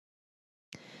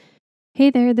Hey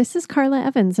there, this is Carla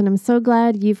Evans, and I'm so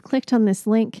glad you've clicked on this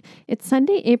link. It's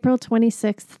Sunday, April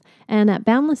 26th, and at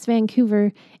Boundless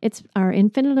Vancouver, it's our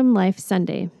Infinitum Life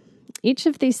Sunday. Each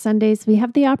of these Sundays, we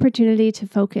have the opportunity to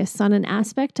focus on an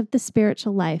aspect of the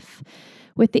spiritual life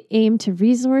with the aim to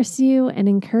resource you and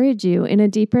encourage you in a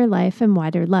deeper life and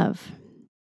wider love.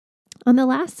 On the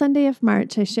last Sunday of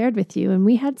March, I shared with you, and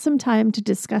we had some time to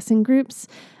discuss in groups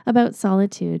about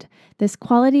solitude, this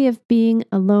quality of being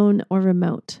alone or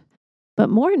remote. But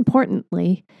more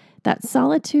importantly, that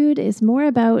solitude is more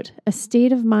about a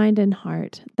state of mind and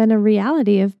heart than a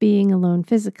reality of being alone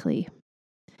physically.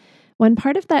 One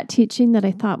part of that teaching that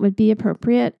I thought would be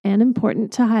appropriate and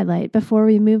important to highlight before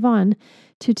we move on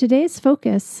to today's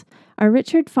focus are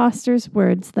Richard Foster's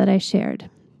words that I shared,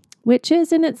 which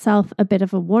is in itself a bit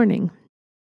of a warning.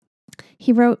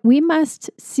 He wrote, "We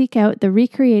must seek out the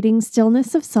recreating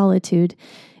stillness of solitude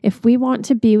if we want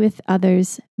to be with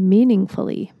others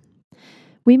meaningfully.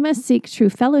 We must seek true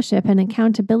fellowship and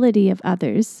accountability of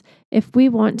others if we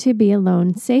want to be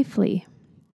alone safely.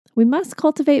 We must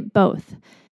cultivate both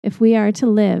if we are to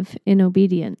live in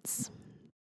obedience."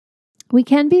 We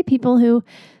can be people who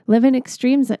live in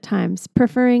extremes at times,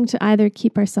 preferring to either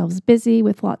keep ourselves busy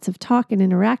with lots of talk and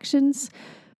interactions,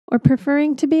 or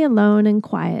preferring to be alone and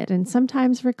quiet and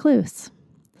sometimes recluse.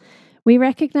 We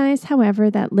recognize, however,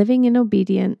 that living in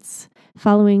obedience,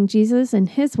 following Jesus and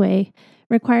His way,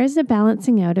 requires a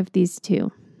balancing out of these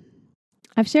two.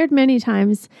 I've shared many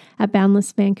times at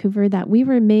Boundless Vancouver that we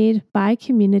were made by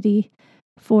community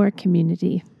for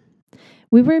community.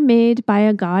 We were made by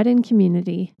a God in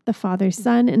community, the Father,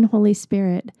 Son, and Holy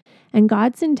Spirit, and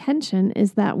God's intention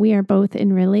is that we are both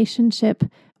in relationship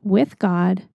with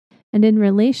God and in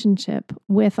relationship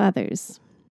with others.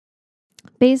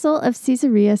 Basil of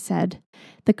Caesarea said,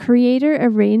 "The Creator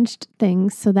arranged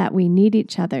things so that we need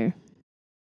each other."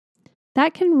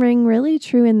 That can ring really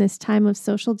true in this time of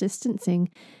social distancing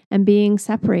and being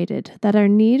separated, that our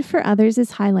need for others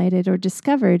is highlighted or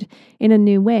discovered in a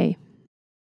new way.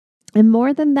 And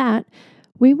more than that,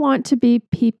 we want to be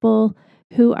people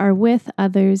who are with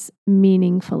others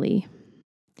meaningfully.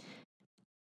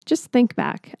 Just think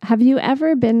back. Have you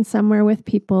ever been somewhere with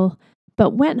people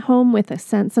but went home with a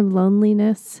sense of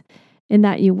loneliness in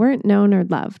that you weren't known or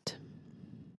loved?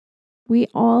 We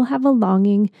all have a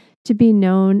longing to be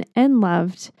known and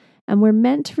loved, and we're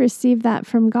meant to receive that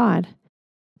from God,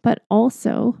 but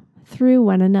also through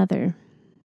one another.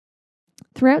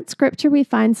 Throughout Scripture, we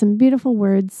find some beautiful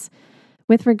words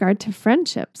with regard to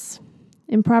friendships.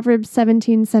 In Proverbs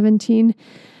 17:17,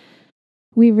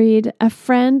 we read, "A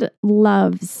friend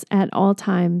loves at all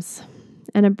times,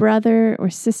 and a brother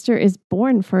or sister is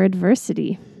born for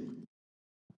adversity."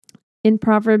 In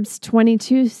Proverbs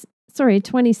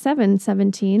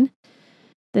 27:17,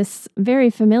 this very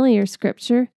familiar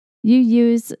scripture, "You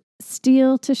use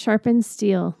steel to sharpen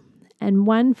steel, and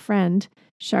one friend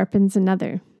sharpens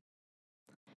another."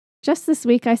 Just this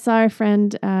week, I saw our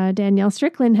friend Danielle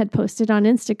Strickland had posted on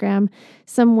Instagram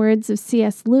some words of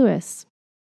C.S. Lewis.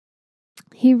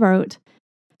 He wrote,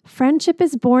 "Friendship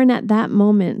is born at that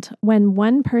moment when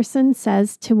one person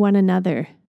says to one another,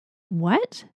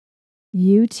 'What?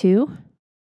 You too?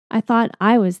 I thought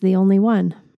I was the only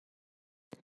one.'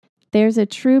 There's a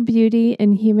true beauty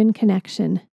in human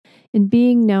connection, in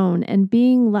being known and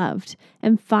being loved,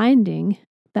 and finding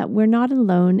that we're not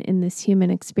alone in this human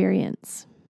experience."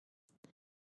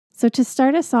 So to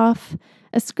start us off,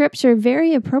 a scripture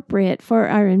very appropriate for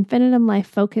our Infinitum Life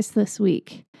focus this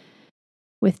week,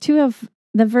 with two of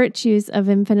the virtues of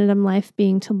Infinitum Life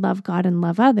being to love God and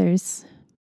love others,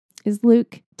 is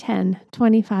Luke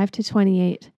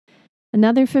 10:25-28.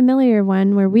 Another familiar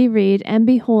one where we read, "And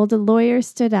behold, a lawyer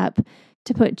stood up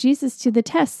to put Jesus to the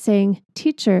test, saying,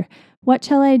 'Teacher, what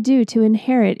shall I do to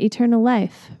inherit eternal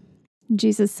life?'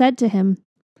 Jesus said to him,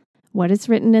 'What is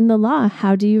written in the law?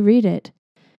 How do you read it?'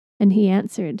 And he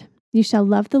answered, 'You shall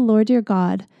love the Lord your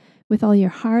God with all your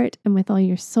heart and with all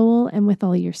your soul and with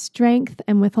all your strength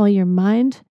and with all your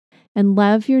mind, and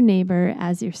love your neighbor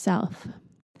as yourself.'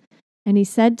 And he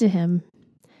said to him,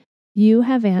 'You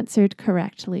have answered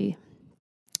correctly.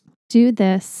 Do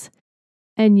this,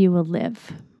 and you will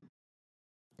live.'"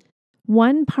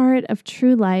 One part of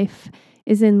true life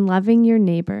is in loving your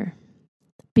neighbor,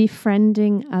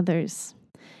 befriending others.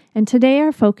 And today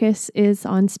our focus is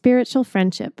on spiritual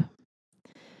friendship.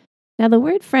 Now, the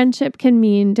word friendship can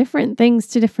mean different things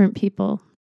to different people.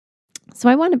 So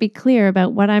I want to be clear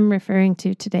about what I'm referring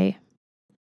to today.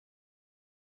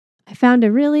 I found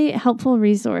a really helpful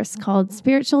resource called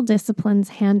Spiritual Disciplines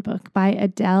Handbook by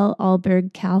Adele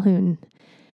Alberg Calhoun.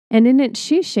 And in it,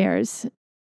 she shares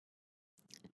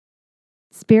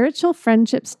Spiritual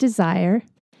friendship's desire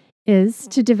is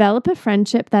to develop a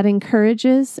friendship that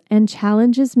encourages and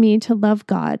challenges me to love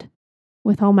God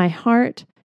with all my heart,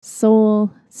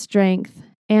 soul, strength,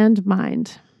 and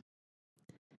mind.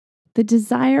 The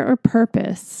desire or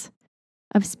purpose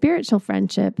of spiritual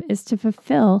friendship is to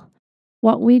fulfill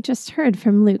what we just heard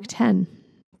from Luke 10.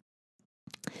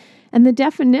 And the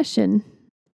definition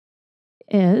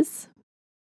is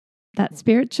that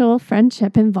spiritual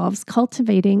friendship involves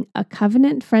cultivating a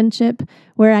covenant friendship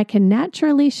where I can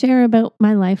naturally share about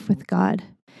my life with God.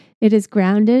 It is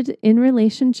grounded in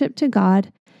relationship to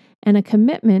God and a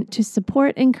commitment to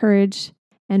support, encourage,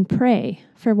 and pray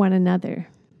for one another.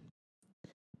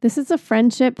 This is a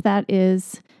friendship that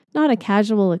is not a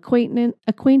casual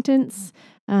acquaintance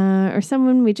or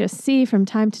someone we just see from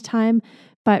time to time,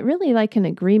 but really like an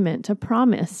agreement, a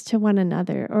promise to one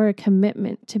another, or a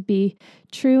commitment to be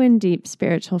true and deep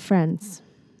spiritual friends.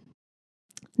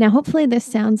 Now, hopefully this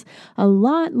sounds a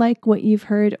lot like what you've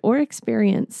heard or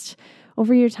experienced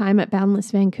over your time at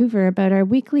Boundless Vancouver about our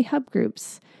weekly hub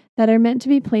groups that are meant to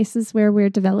be places where we're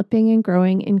developing and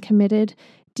growing in committed,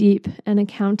 deep, and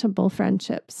accountable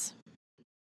friendships.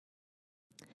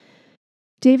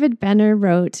 David Benner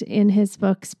wrote in his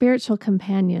book, Spiritual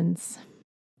Companions,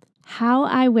 "How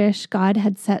I wish God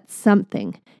had set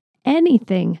something,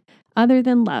 anything other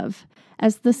than love,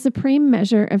 as the supreme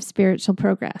measure of spiritual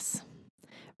progress.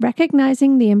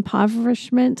 Recognizing the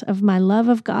impoverishment of my love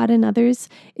of God and others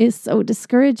is so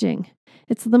discouraging.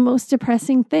 It's the most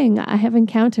depressing thing I have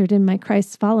encountered in my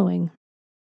Christ following."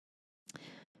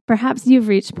 Perhaps you've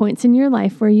reached points in your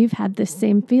life where you've had this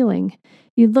same feeling.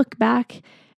 You look back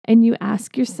and you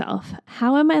ask yourself,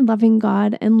 how am I loving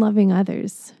God and loving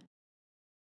others?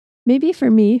 Maybe for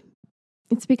me,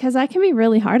 it's because I can be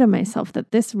really hard on myself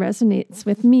that this resonates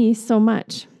with me so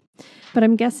much. But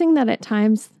I'm guessing that at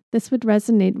times this would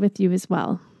resonate with you as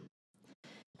well.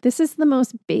 This is the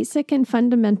most basic and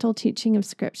fundamental teaching of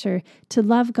Scripture, to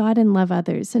love God and love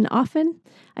others. And often,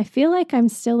 I feel like I'm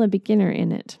still a beginner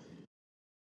in it.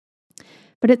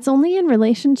 But it's only in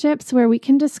relationships where we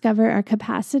can discover our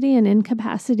capacity and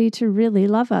incapacity to really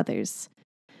love others.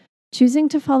 Choosing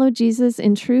to follow Jesus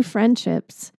in true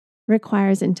friendships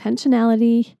requires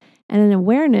intentionality and an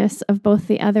awareness of both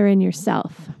the other and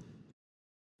yourself.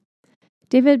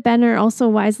 David Benner also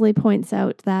wisely points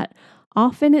out that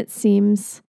often it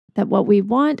seems that what we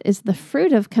want is the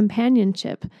fruit of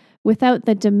companionship without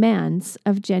the demands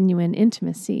of genuine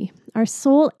intimacy. Our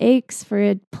soul aches for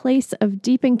a place of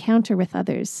deep encounter with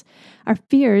others. Our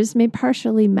fears may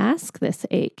partially mask this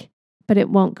ache, but it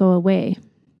won't go away.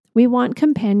 We want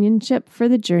companionship for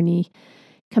the journey,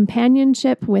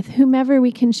 companionship with whomever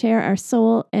we can share our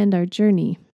soul and our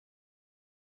journey.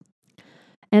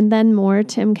 And then more,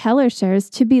 Tim Keller shares,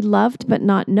 to be loved but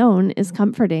not known is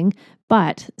comforting,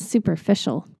 but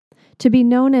superficial. To be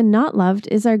known and not loved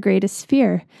is our greatest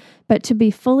fear, but to be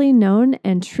fully known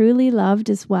and truly loved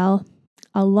is, well,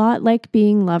 a lot like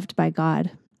being loved by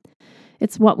God.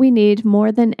 It's what we need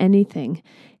more than anything.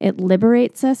 It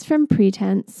liberates us from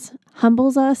pretense,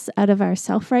 humbles us out of our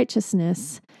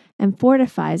self-righteousness, and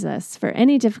fortifies us for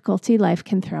any difficulty life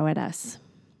can throw at us.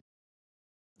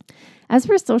 As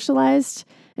we're socialized,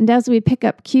 and as we pick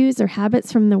up cues or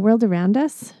habits from the world around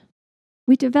us,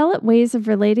 we develop ways of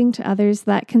relating to others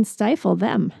that can stifle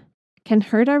them, can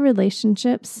hurt our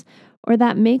relationships, or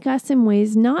that make us in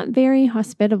ways not very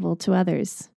hospitable to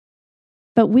others.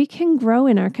 But we can grow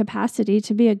in our capacity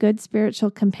to be a good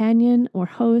spiritual companion or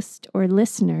host or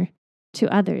listener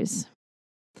to others.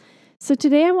 So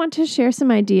today I want to share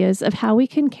some ideas of how we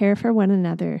can care for one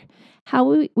another,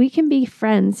 how we can be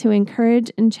friends who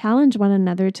encourage and challenge one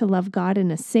another to love God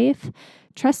in a safe,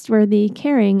 trustworthy,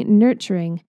 caring,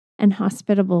 nurturing, and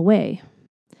hospitable way.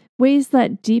 Ways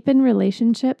that deepen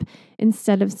relationship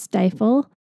instead of stifle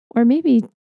or maybe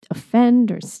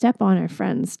offend or step on our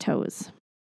friends' toes.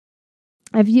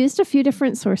 I've used a few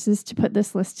different sources to put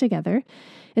this list together.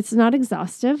 It's not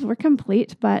exhaustive or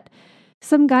complete, but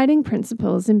some guiding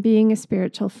principles in being a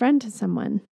spiritual friend to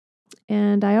someone.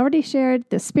 And I already shared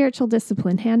the Spiritual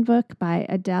Discipline Handbook by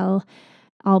Adele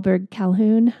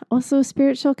Alberg-Calhoun, also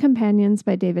Spiritual Companions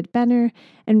by David Benner,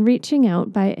 and Reaching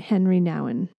Out by Henry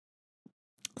Nouwen.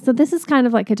 So this is kind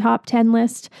of like a top 10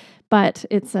 list, but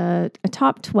it's a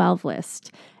top 12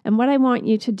 list. And what I want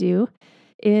you to do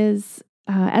is,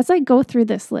 as I go through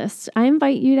this list, I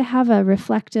invite you to have a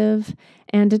reflective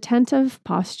and attentive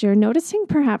posture, noticing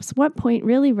perhaps what point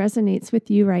really resonates with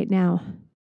you right now.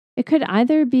 It could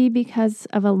either be because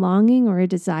of a longing or a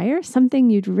desire, something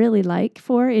you'd really like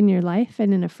for in your life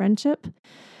and in a friendship,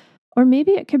 or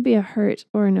maybe it could be a hurt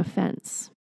or an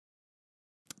offense.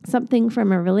 something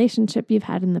from a relationship you've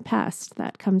had in the past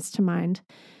that comes to mind,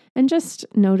 and just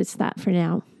notice that for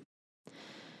now.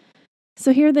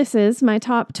 So here this is my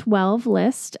top 12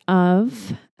 list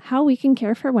of how we can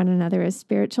care for one another as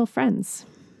spiritual friends.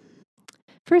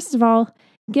 First of all,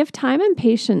 give time and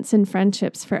patience in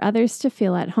friendships for others to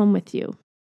feel at home with you.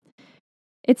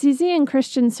 It's easy in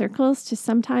Christian circles to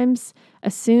sometimes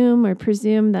assume or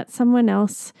presume that someone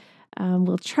else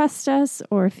will trust us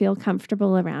or feel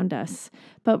comfortable around us.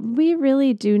 But we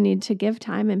really do need to give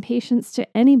time and patience to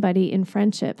anybody in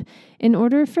friendship in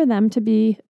order for them to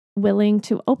be willing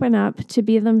to open up, to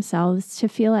be themselves, to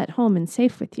feel at home and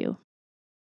safe with you.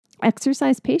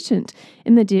 Exercise patience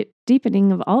in the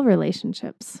deepening of all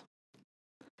relationships.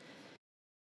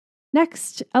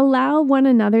 Next, allow one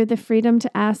another the freedom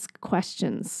to ask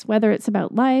questions, whether it's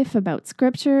about life, about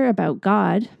scripture, about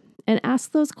God, and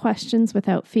ask those questions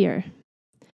without fear.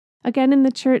 Again, in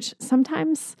the church,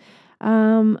 sometimes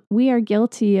we are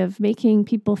guilty of making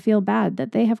people feel bad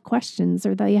that they have questions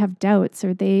or they have doubts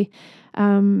or they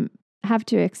have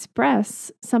to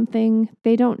express something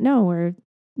they don't know, or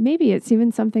maybe it's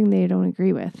even something they don't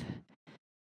agree with.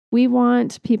 We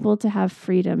want people to have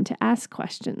freedom to ask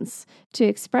questions, to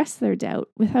express their doubt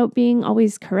without being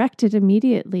always corrected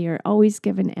immediately or always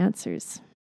given answers.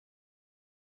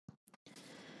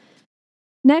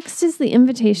 Next is the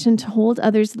invitation to hold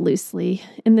others loosely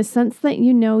in the sense that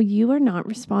you know you are not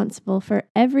responsible for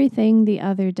everything the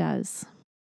other does.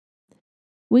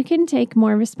 We can take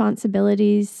more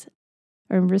responsibility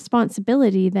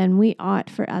than we ought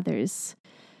for others,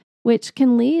 which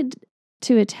can lead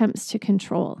to attempts to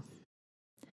control.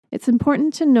 It's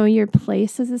important to know your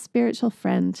place as a spiritual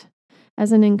friend,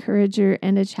 as an encourager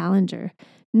and a challenger,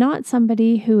 not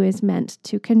somebody who is meant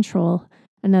to control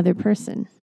another person.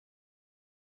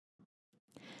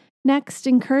 Next,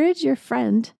 encourage your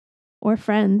friend or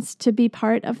friends to be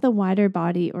part of the wider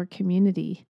body or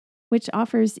community, which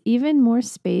offers even more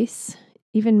space,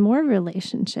 even more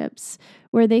relationships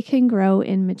where they can grow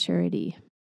in maturity.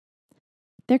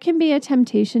 There can be a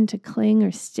temptation to cling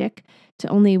or stick to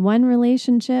only one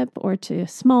relationship or to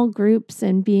small groups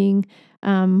and being,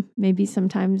 maybe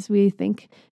sometimes we think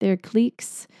they're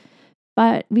cliques.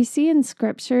 But we see in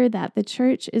Scripture that the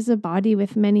church is a body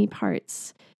with many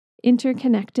parts,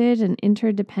 interconnected and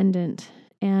interdependent.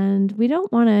 And we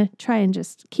don't want to try and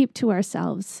just keep to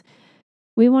ourselves.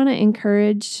 We want to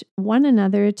encourage one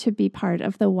another to be part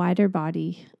of the wider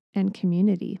body and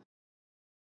community.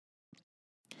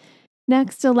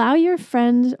 Next, allow your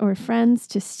friend or friends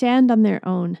to stand on their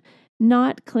own,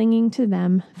 not clinging to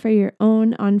them for your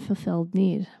own unfulfilled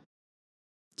need.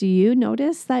 Do you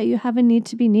notice that you have a need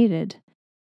to be needed?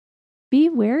 Be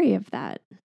wary of that.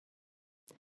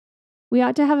 We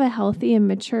ought to have a healthy and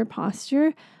mature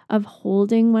posture of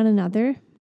holding one another,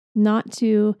 not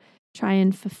to try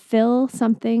and fulfill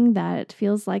something that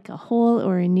feels like a hole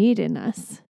or a need in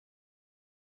us,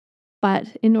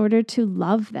 but in order to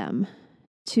love them,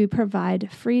 to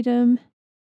provide freedom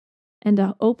and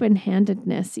an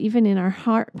open-handedness, even in our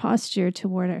heart posture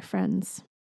toward our friends.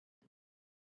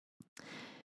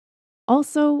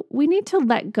 Also, we need to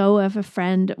let go of a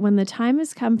friend when the time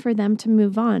has come for them to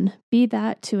move on, be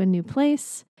that to a new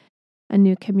place, a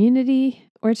new community,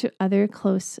 or to other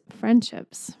close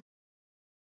friendships.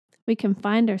 We can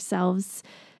find ourselves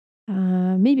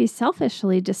maybe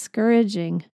selfishly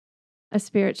discouraging a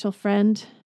spiritual friend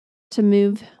to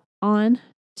move on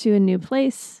to a new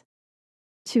place,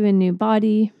 to a new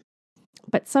body.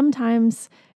 But sometimes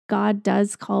God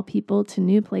does call people to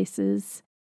new places,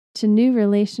 to new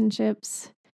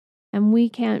relationships, and we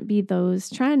can't be those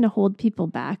trying to hold people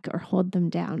back or hold them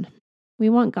down. We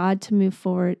want God to move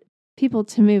forward, people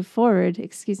to move forward,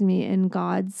 in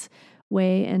God's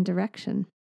way and direction.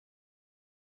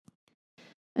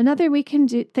 Another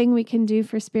thing we can do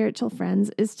for spiritual friends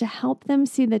is to help them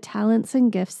see the talents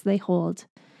and gifts they hold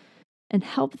and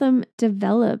help them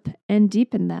develop and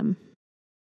deepen them.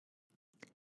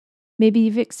 Maybe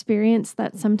you've experienced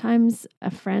that sometimes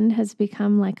a friend has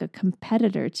become like a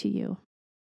competitor to you.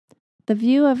 The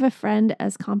view of a friend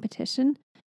as competition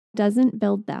doesn't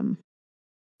build them.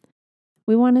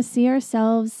 We want to see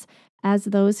ourselves as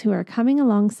those who are coming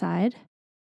alongside,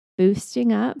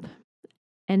 boosting up,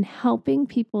 and helping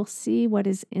people see what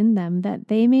is in them that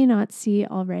they may not see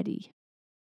already.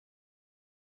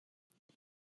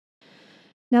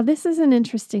 Now, this is an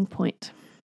interesting point.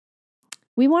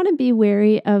 We want to be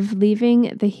wary of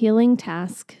leaving the healing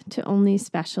task to only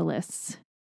specialists,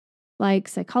 like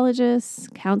psychologists,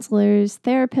 counselors,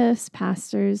 therapists,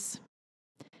 pastors.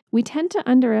 We tend to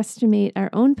underestimate our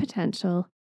own potential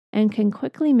and can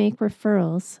quickly make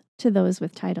referrals to those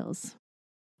with titles.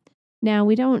 Now,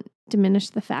 we don't diminish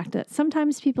the fact that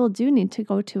sometimes people do need to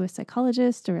go to a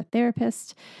psychologist or a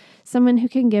therapist, someone who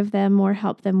can give them more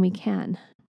help than we can.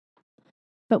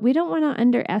 But we don't want to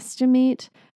underestimate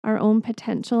our own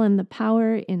potential and the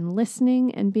power in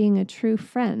listening and being a true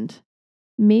friend.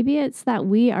 Maybe it's that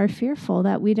we are fearful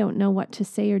that we don't know what to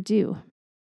say or do.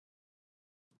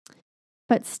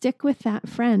 But stick with that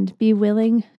friend. Be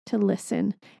willing to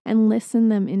listen and listen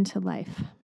them into life.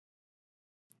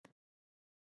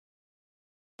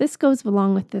 This goes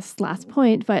along with this last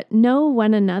point, but know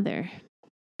one another.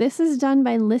 This is done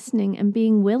by listening and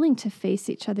being willing to face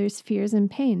each other's fears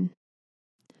and pain.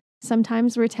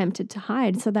 Sometimes we're tempted to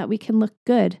hide so that we can look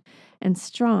good and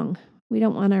strong. We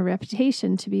don't want our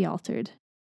reputation to be altered.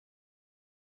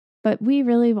 But we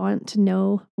really want to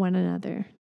know one another.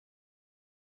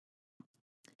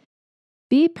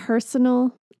 Be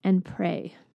personal and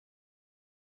pray.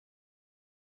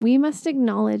 We must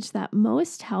acknowledge that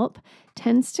most help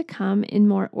tends to come in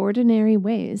more ordinary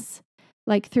ways,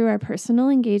 like through our personal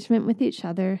engagement with each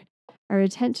other, our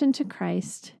attention to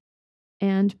Christ,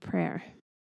 and prayer.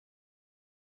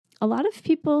 A lot of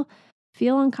people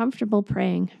feel uncomfortable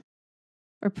praying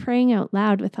or praying out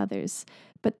loud with others,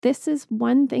 but this is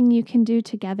one thing you can do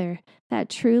together that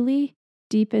truly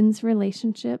deepens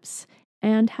relationships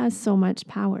and has so much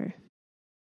power.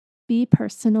 Be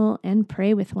personal and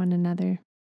pray with one another.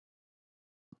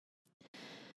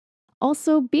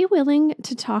 Also, be willing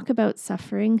to talk about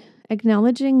suffering,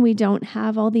 acknowledging we don't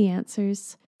have all the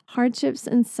answers. Hardships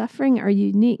and suffering are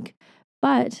unique,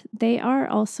 but they are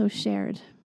also shared.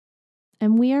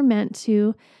 And we are meant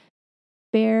to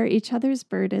bear each other's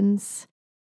burdens,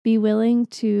 be willing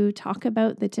to talk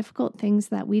about the difficult things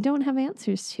that we don't have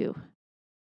answers to.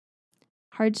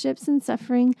 Hardships and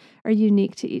suffering are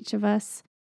unique to each of us,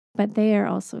 but they are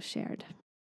also shared.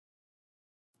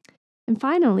 And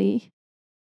finally,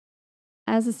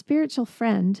 as a spiritual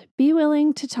friend, be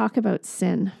willing to talk about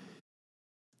sin.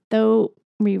 Though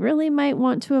we really might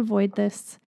want to avoid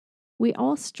this, we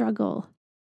all struggle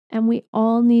and we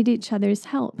all need each other's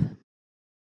help.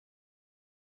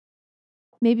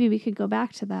 Maybe we could go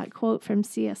back to that quote from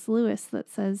C.S. Lewis that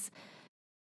says,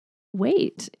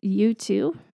 "Wait, you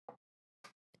too?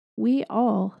 We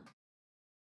all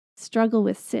struggle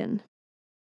with sin.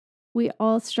 We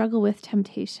all struggle with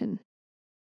temptation."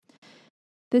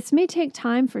 This may take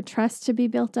time for trust to be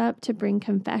built up to bring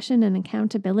confession and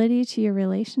accountability to your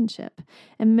relationship.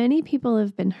 And many people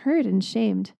have been hurt and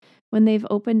shamed when they've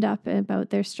opened up about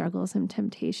their struggles and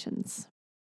temptations.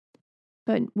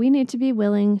 But we need to be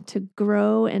willing to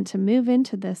grow and to move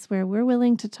into this where we're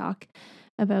willing to talk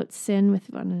about sin with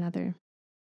one another.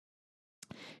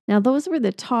 Now, those were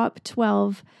the top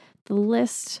 12, the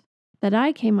list that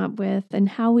I came up with, and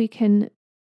how we can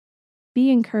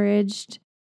be encouraged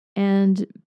and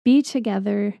be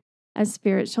together as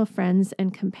spiritual friends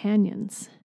and companions.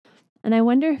 And I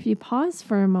wonder if you pause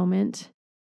for a moment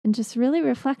and just really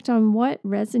reflect on what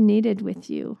resonated with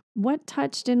you, what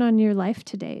touched in on your life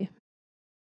today.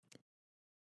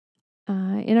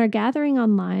 In our gathering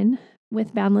online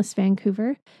with Boundless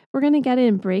Vancouver, we're going to get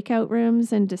in breakout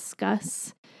rooms and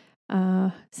discuss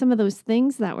some of those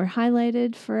things that were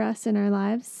highlighted for us in our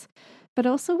lives. But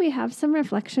also we have some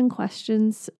reflection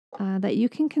questions that you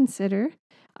can consider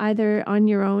either on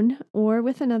your own or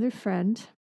with another friend.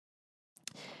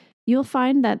 You'll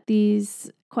find that these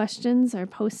questions are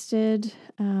posted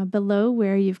below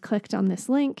where you've clicked on this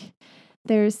link.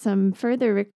 There's some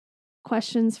further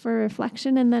questions for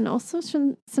reflection, and then also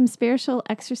some spiritual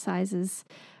exercises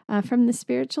from the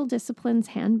Spiritual Disciplines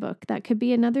Handbook. That could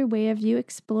be another way of you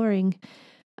exploring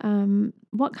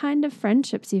what kind of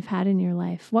friendships you've had in your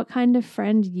life, what kind of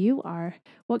friend you are,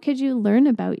 what could you learn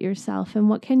about yourself, and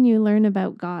what can you learn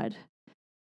about God,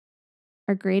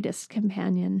 our greatest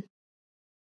companion.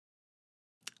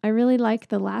 I really like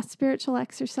the last spiritual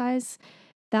exercise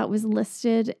that was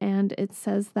listed, and it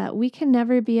says that we can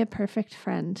never be a perfect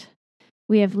friend.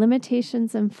 We have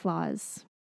limitations and flaws.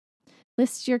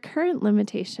 List your current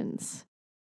limitations.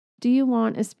 Do you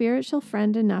want a spiritual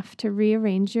friend enough to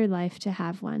rearrange your life to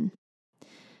have one?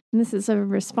 And this is a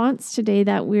response today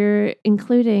that we're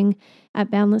including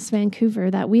at Boundless Vancouver,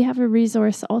 that we have a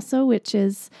resource also, which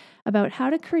is about how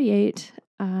to create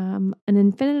an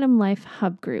Infinitum Life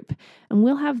Hub group. And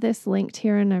we'll have this linked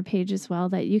here on our page as well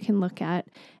that you can look at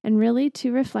and really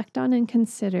to reflect on and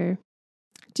consider.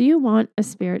 Do you want a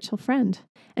spiritual friend?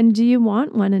 And do you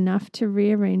want one enough to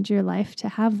rearrange your life to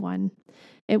have one?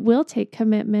 It will take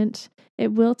commitment.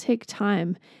 It will take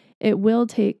time. It will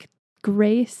take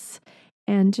grace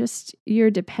and just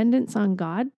your dependence on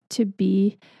God to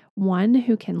be one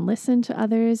who can listen to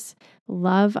others,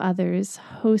 love others,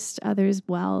 host others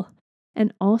well,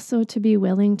 and also to be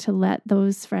willing to let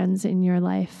those friends in your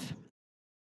life.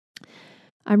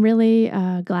 I'm really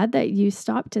glad that you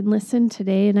stopped and listened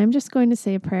today, and I'm just going to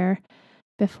say a prayer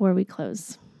before we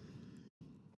close.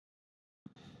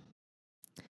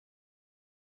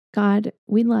 God,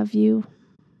 we love you,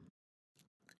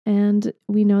 and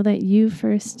we know that you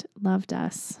first loved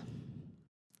us.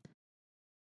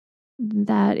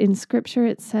 That in scripture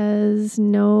it says,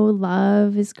 no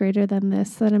love is greater than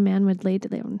this, that a man would lay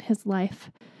down his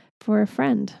life for a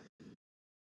friend.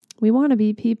 We want to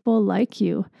be people like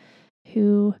you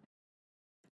who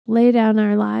lay down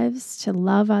our lives to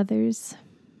love others.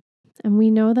 And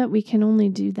we know that we can only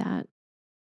do that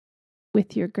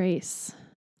with your grace,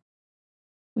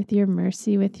 with your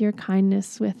mercy, with your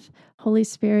kindness, with Holy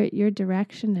Spirit, your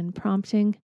direction and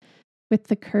prompting, with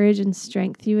the courage and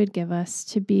strength you would give us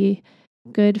to be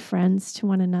good friends to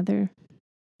one another.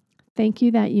 Thank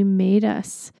you that you made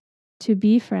us to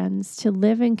be friends, to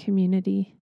live in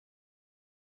community.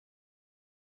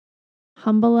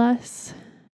 Humble us.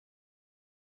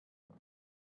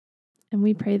 And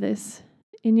we pray this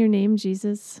in your name,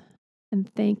 Jesus. And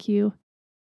thank you,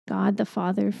 God the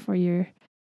Father, for your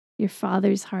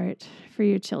Father's heart for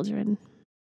your children.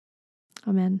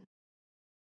 Amen.